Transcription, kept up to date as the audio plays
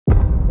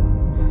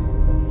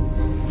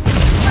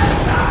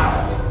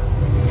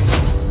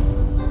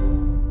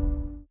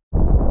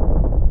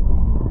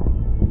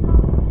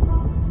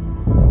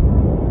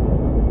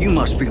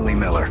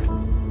Miller?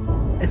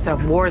 It's a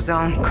war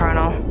zone,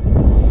 Colonel.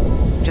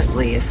 Just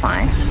Lee is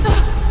fine.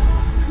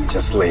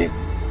 Just leave.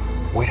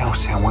 We don't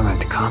send women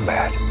to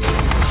combat.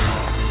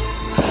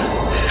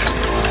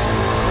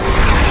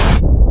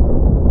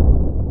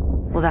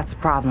 Well, that's a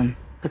problem,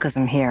 because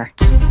I'm here.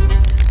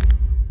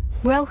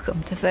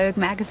 Welcome to Vogue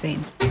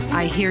magazine.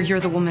 I hear you're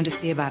the woman to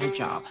see about a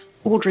job.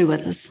 Audrey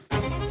Withers.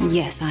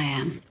 Yes, I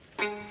am.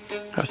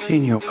 I've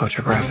seen your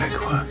photographic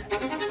work.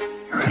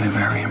 You're really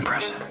very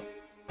impressive.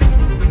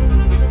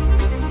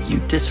 You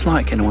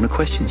dislike anyone who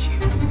questions you,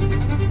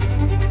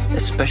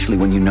 especially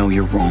when you know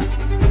you're wrong.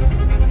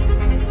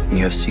 And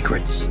you have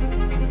secrets,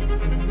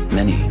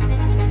 many,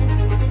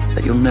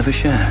 that you'll never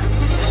share.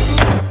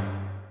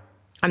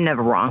 I'm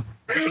never wrong.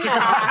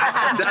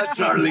 That's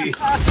our lead. It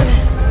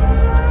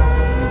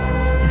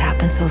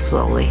happened so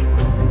slowly.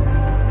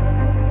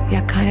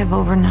 Yeah, kind of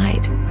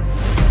overnight.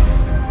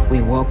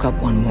 We woke up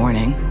one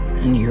morning,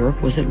 and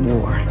Europe was at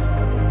war.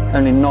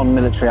 Only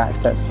non-military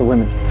access for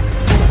women.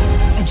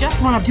 I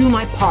just want to do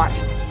my part.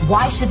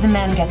 Why should the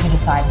men get to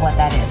decide what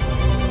that is?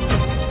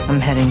 I'm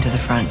heading to the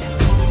front.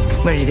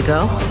 Ready to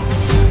go?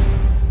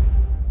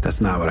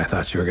 That's not what I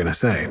thought you were gonna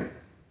say.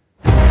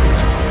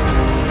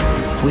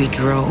 We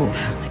drove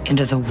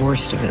into the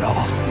worst of it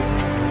all.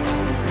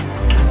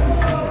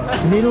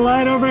 Need a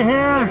light over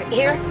here?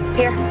 Here.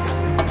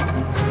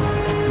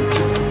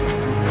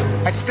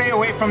 I stay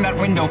away from that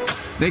window.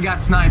 They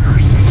got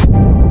snipers.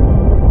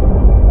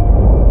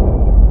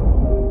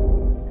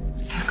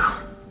 They're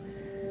gone.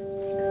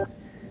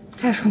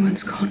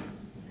 Everyone's gone.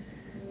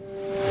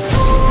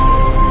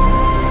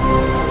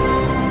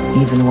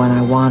 Even when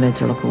I wanted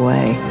to look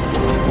away,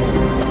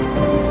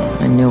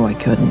 I knew I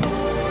couldn't.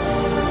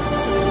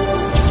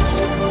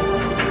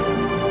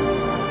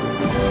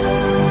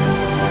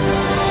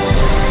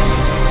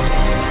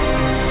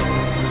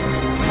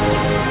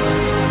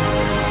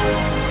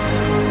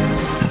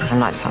 It was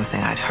not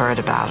something I'd heard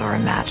about or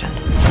imagined.